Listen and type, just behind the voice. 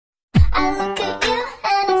I look at you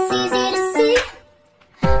and it's easy to see.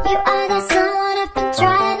 You are that someone I've been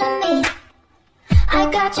trying to meet. I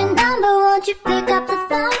got your number, won't you pick up the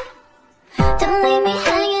phone? Don't leave me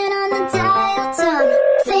hanging on the dial tone.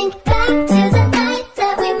 Think back to the night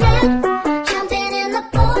that we met. Jumping in the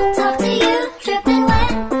pool, talk to you, dripping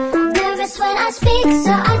wet. Nervous when I speak,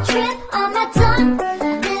 so I trip on my tongue.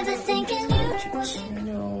 Never thinking you.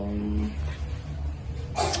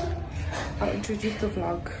 I'll introduce the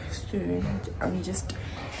vlog soon. I'm just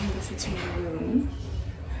in the fitting room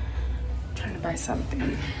trying to buy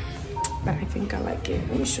something, but I think I like it.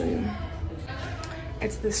 Let me show you.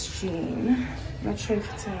 It's this jean. Not sure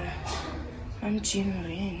if it's a jean or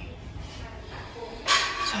in.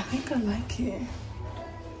 So I think I like it.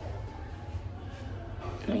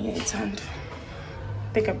 Oh yeah, it's on.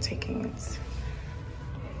 I think I'm taking it.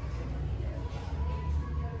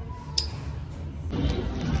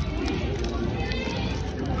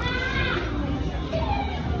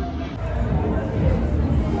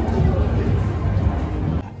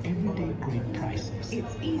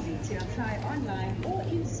 It's easy to apply online or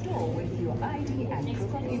in store with your ID and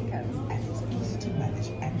proof of income. And it's easy to manage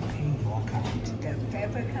and pay your account. The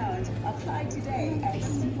paper card. Apply today at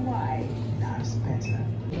CY. That's better.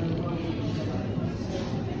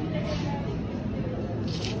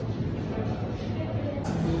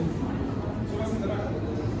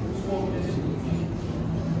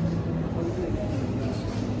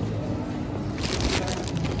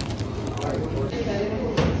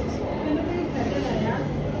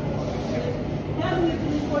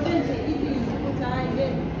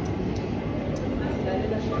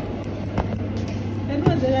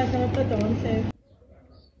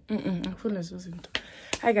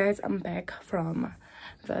 Hi guys, I'm back from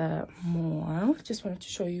the mall. Just wanted to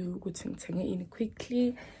show you what's in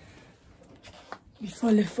quickly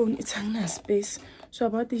before the phone it's hanging space. So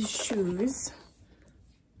about these shoes,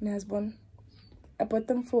 Nasbon, I bought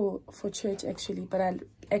them for church actually, but I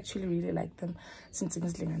actually really like them since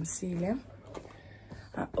it's and seal.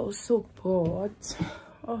 I also bought,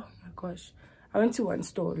 oh my gosh, I went to one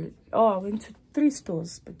store. Oh, I went to 3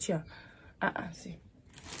 stores, but yeah, see.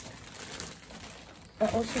 I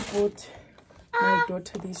also bought my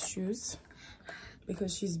daughter these shoes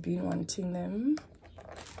because she's been wanting them.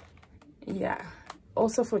 Yeah,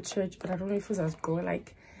 also for church, but I don't know if it was go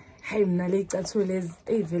like, hey, that's all is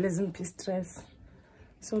a villas and pistress.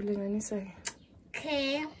 So let me say.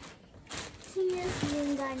 Okay.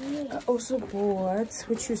 I also bought,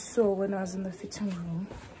 which you saw when I was in the fitting room,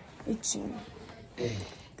 a jean.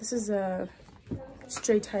 This is a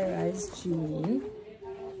straight high-rise jean.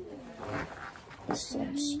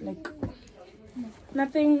 Such like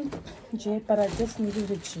nothing jet, but I just needed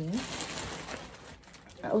a jean.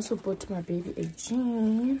 I also bought my baby a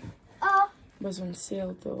jean. It was on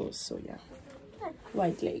sale though, so yeah.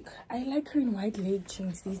 White leg. I like her in white leg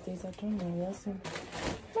jeans these days. I don't know. Yes.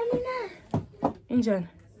 Injan.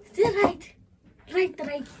 Still right.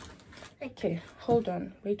 Okay, hold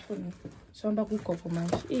on. Wait for me. So I'm back with go for my.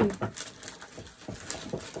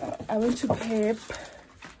 I went to Pep.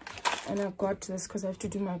 And I got this because I have to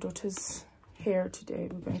do my daughter's hair today.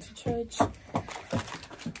 We're going to church.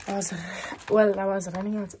 I was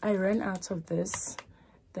running out. I ran out of this.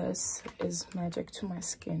 This is magic to my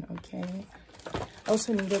skin, okay? I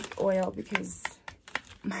also needed oil because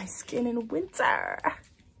my skin in winter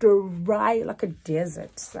dry like a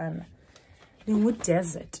desert, son. In what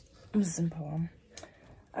desert? Oh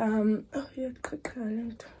yeah,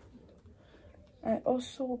 I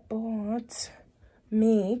also bought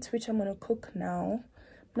meat, which I'm gonna cook now.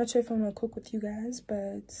 I'm not sure if I'm gonna cook with you guys,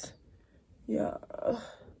 but yeah.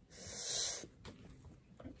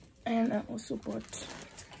 And I also bought,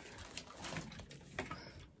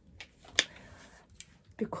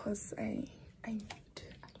 because I need.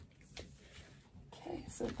 Okay,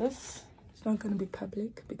 so this is not gonna be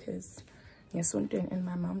public because yes, and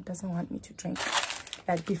my mom doesn't want me to drink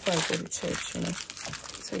like before I go to church, you know.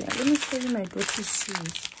 So yeah, let me show you my daughter's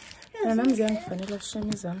shoes.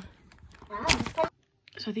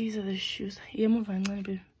 So these are the shoes. Yeah, move on,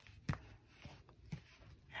 baby.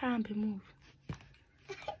 Hambe, move.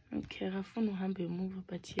 Okay, I found no hambe move,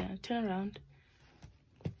 but yeah, turn around.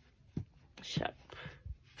 Sharp.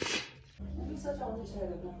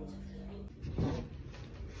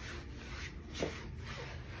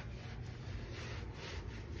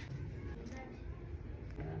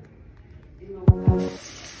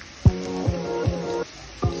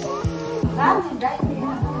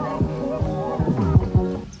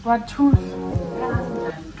 What tooth?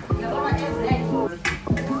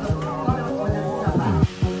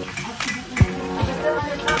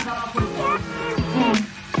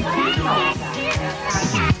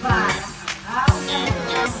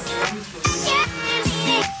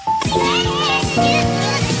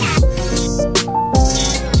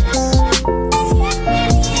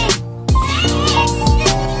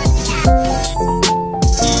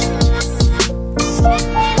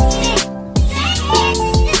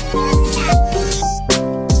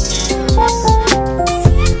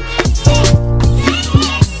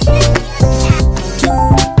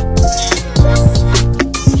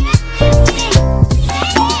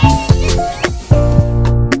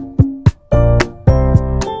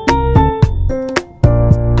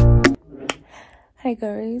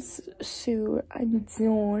 so I'm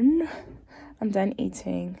done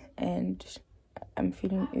eating and I'm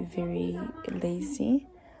feeling very lazy,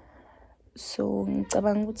 so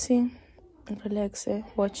ngicabanga ukuthi relax,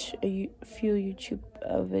 watch a few YouTube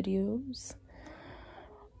videos.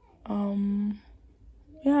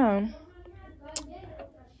 Yeah,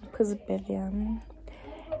 because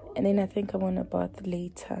and then I think I'm gonna bath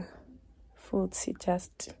later for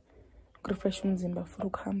just refresh umzimba for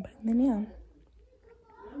ukuhamba. And then yeah,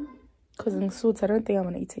 because in suits I don't think I'm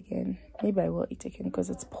gonna eat again. Maybe I will eat again because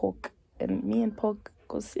it's pork, and me and pork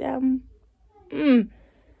goes love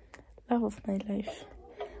of my life.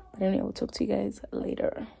 But anyway, I'll talk to you guys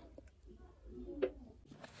later.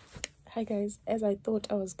 Hi guys, as I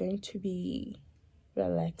thought I was going to be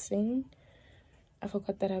relaxing, I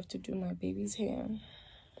forgot that I have to do my baby's hair.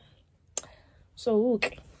 So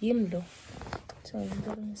look, yimlo. So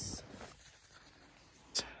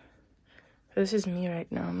this is me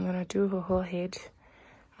right now. I'm gonna do her whole head.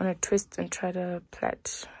 I'm gonna twist and try to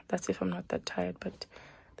plait. That's if I'm not that tired, but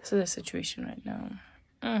this is the situation right now.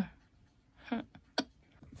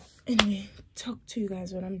 Anyway, talk to you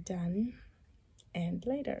guys when I'm done and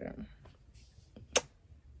later.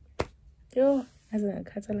 Yo, as a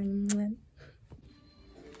Catalan.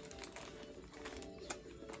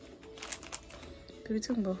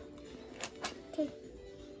 Okay.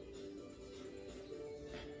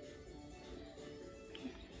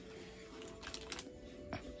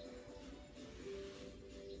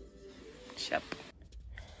 Yep.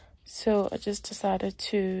 So I just decided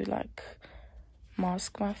to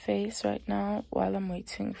mask my face right now while I'm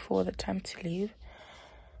waiting for the time to leave,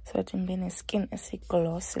 so that my skin is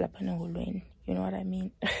gloss. You know what I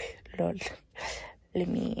mean? Lol. Let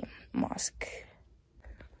me mask.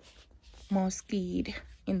 Mosqued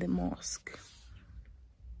in the mosque.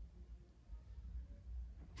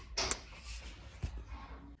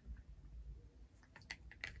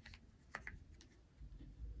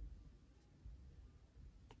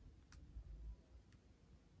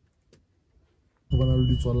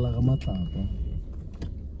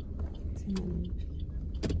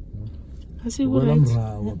 I see what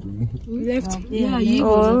left. Yeah,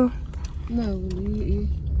 you no.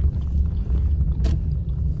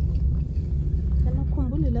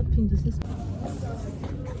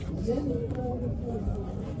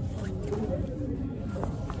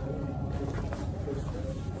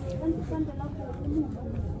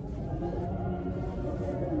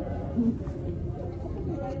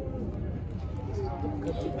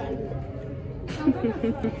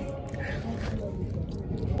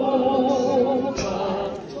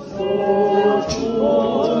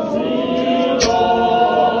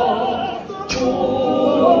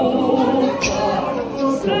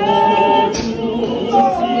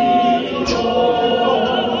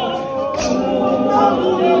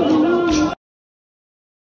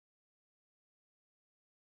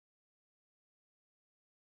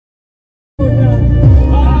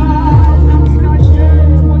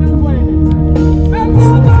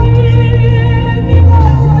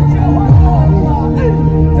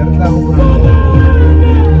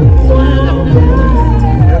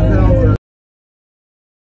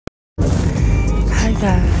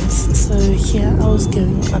 So here I was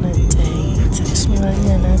going on a date,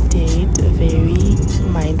 a date, very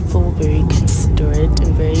mindful, very considerate,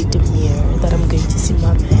 and very demure that I'm going to see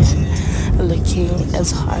my man looking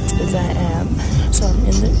as hot as I am. So I'm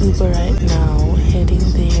in the Uber right now, heading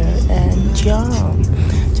there, and yeah,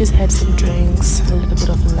 just had some drinks, a little bit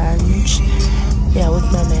of lunch. Yeah,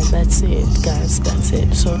 with my man, that's it, guys, that's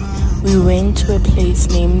it. So we went to a place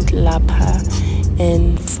named Lapa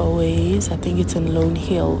in Foways. I think it's in Lone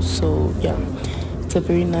Hill. So yeah, it's a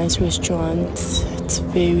very nice restaurant. It's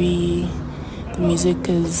the music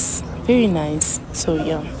is very nice. So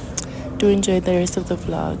yeah, do enjoy the rest of the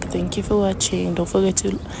vlog. Thank you for watching. Don't forget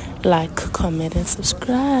to like, comment, and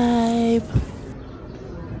subscribe.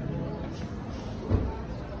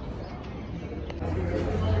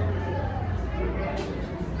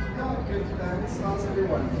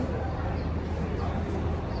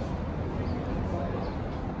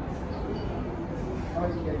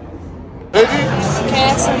 Ready?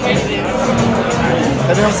 Yes, I'm ready.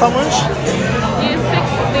 Can you have sandwich? Yes,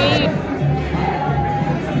 60.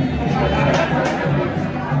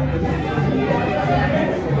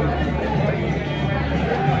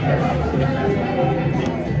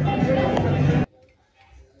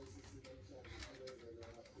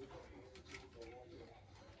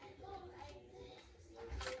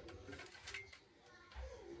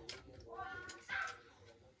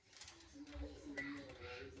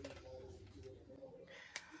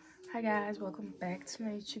 Hi guys, welcome back to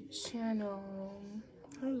my YouTube channel.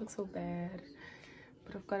 don't look so bad,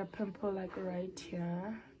 but I've got a pimple like right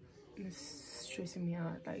here. It's stressing me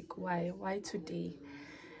out. Like, why today?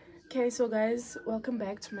 Okay, so guys, welcome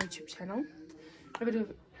back to my YouTube channel.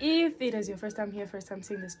 If it is your first time here, first time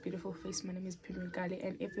seeing this beautiful face, my name is Pinwekale,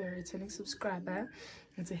 and if you're a returning subscriber,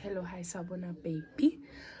 it's a hello, hi, Sabona baby,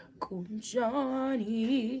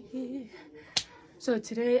 Kunjani. So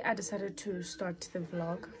today I decided to start the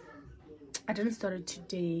vlog. I didn't start it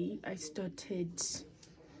today. I started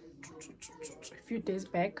a few days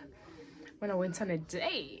back when I went on a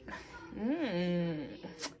date.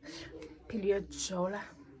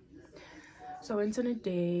 So I went on a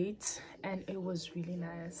date and it was really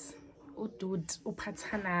nice. Oh dude,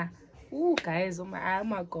 upatana. Oh guys, oh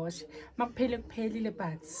my gosh. But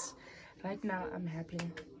right now I'm happy.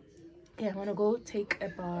 Yeah, I'm gonna go take a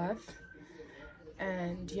bath.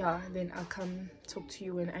 And yeah, then I'll come talk to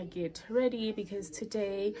you when I get ready, because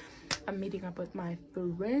today I'm meeting up with my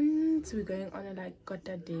friends. We're going on a like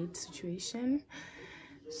Kota date situation.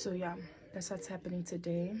 So yeah, that's what's happening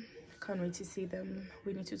today. Can't wait to see them.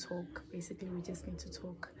 We need to talk. Basically, we just need to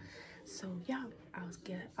talk. So yeah,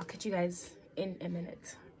 I'll catch you guys in a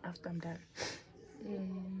minute after I'm done.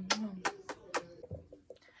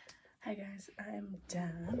 Hi guys, I'm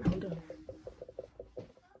done. Hold on.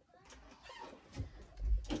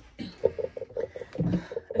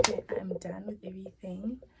 Okay, I'm done with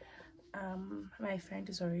everything. My friend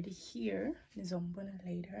is already here. Nizombona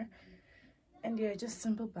later. And yeah, just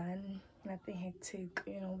simple bun, nothing hectic,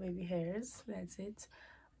 you know, baby hairs, that's it.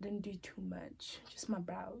 Didn't do too much, just my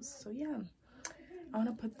brows. So yeah, I want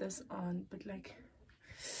to put this on, but like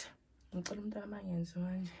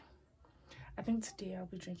I think today I'll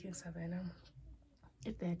be drinking Savannah,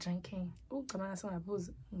 if they're drinking. Oh come on,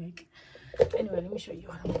 like anyway, let me show you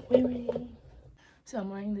what I'm wearing. So I'm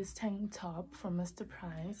wearing this tank top from Mr.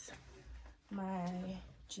 Price, my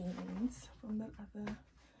jeans from the other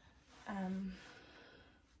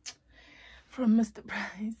from Mr.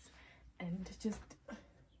 Price, and just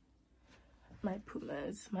my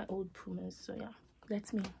Pumas, my old Pumas. So yeah,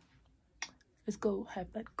 that's me. Let's go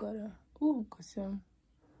have that Kota. Oh, awesome.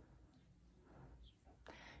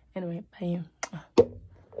 Anyway, bye.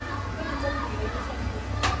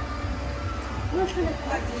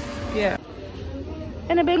 Yeah.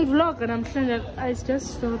 And a big vlog, and I'm saying that I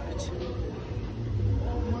just stopped.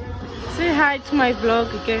 Say hi to my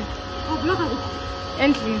vlog again.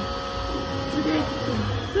 Endly. Today.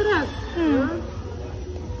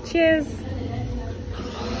 Cheers.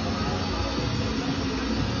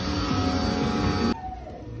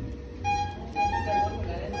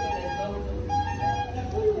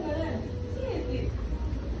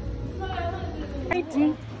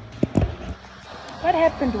 What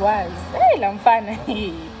happened was, hey, I'm fine.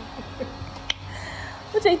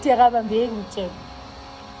 What I tell you, I'm being checked.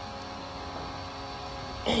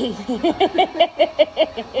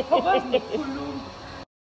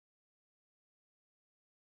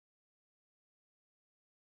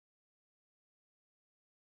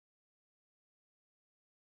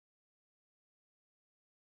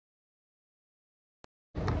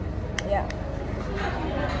 Yeah.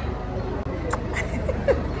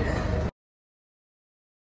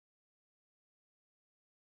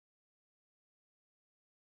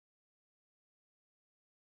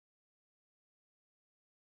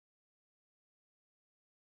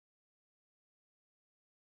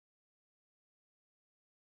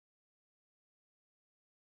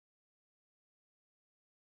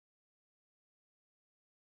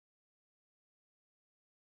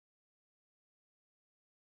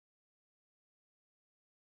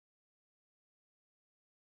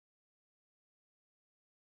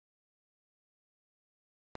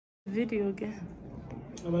 Video again.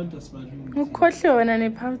 Ukhohlona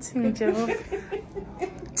nepouting Jehovah.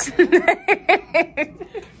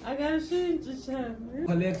 I gotta change the channel.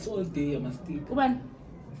 Collects all day, I must think. Uban.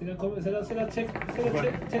 I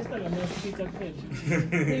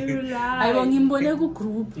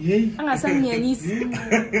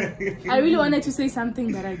really wanted to say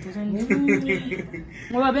something but I didn't.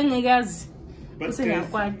 But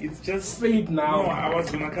it's just straight now. No, I was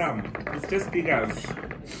gonna come. It's just because.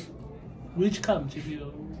 Which come,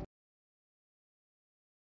 Chibio?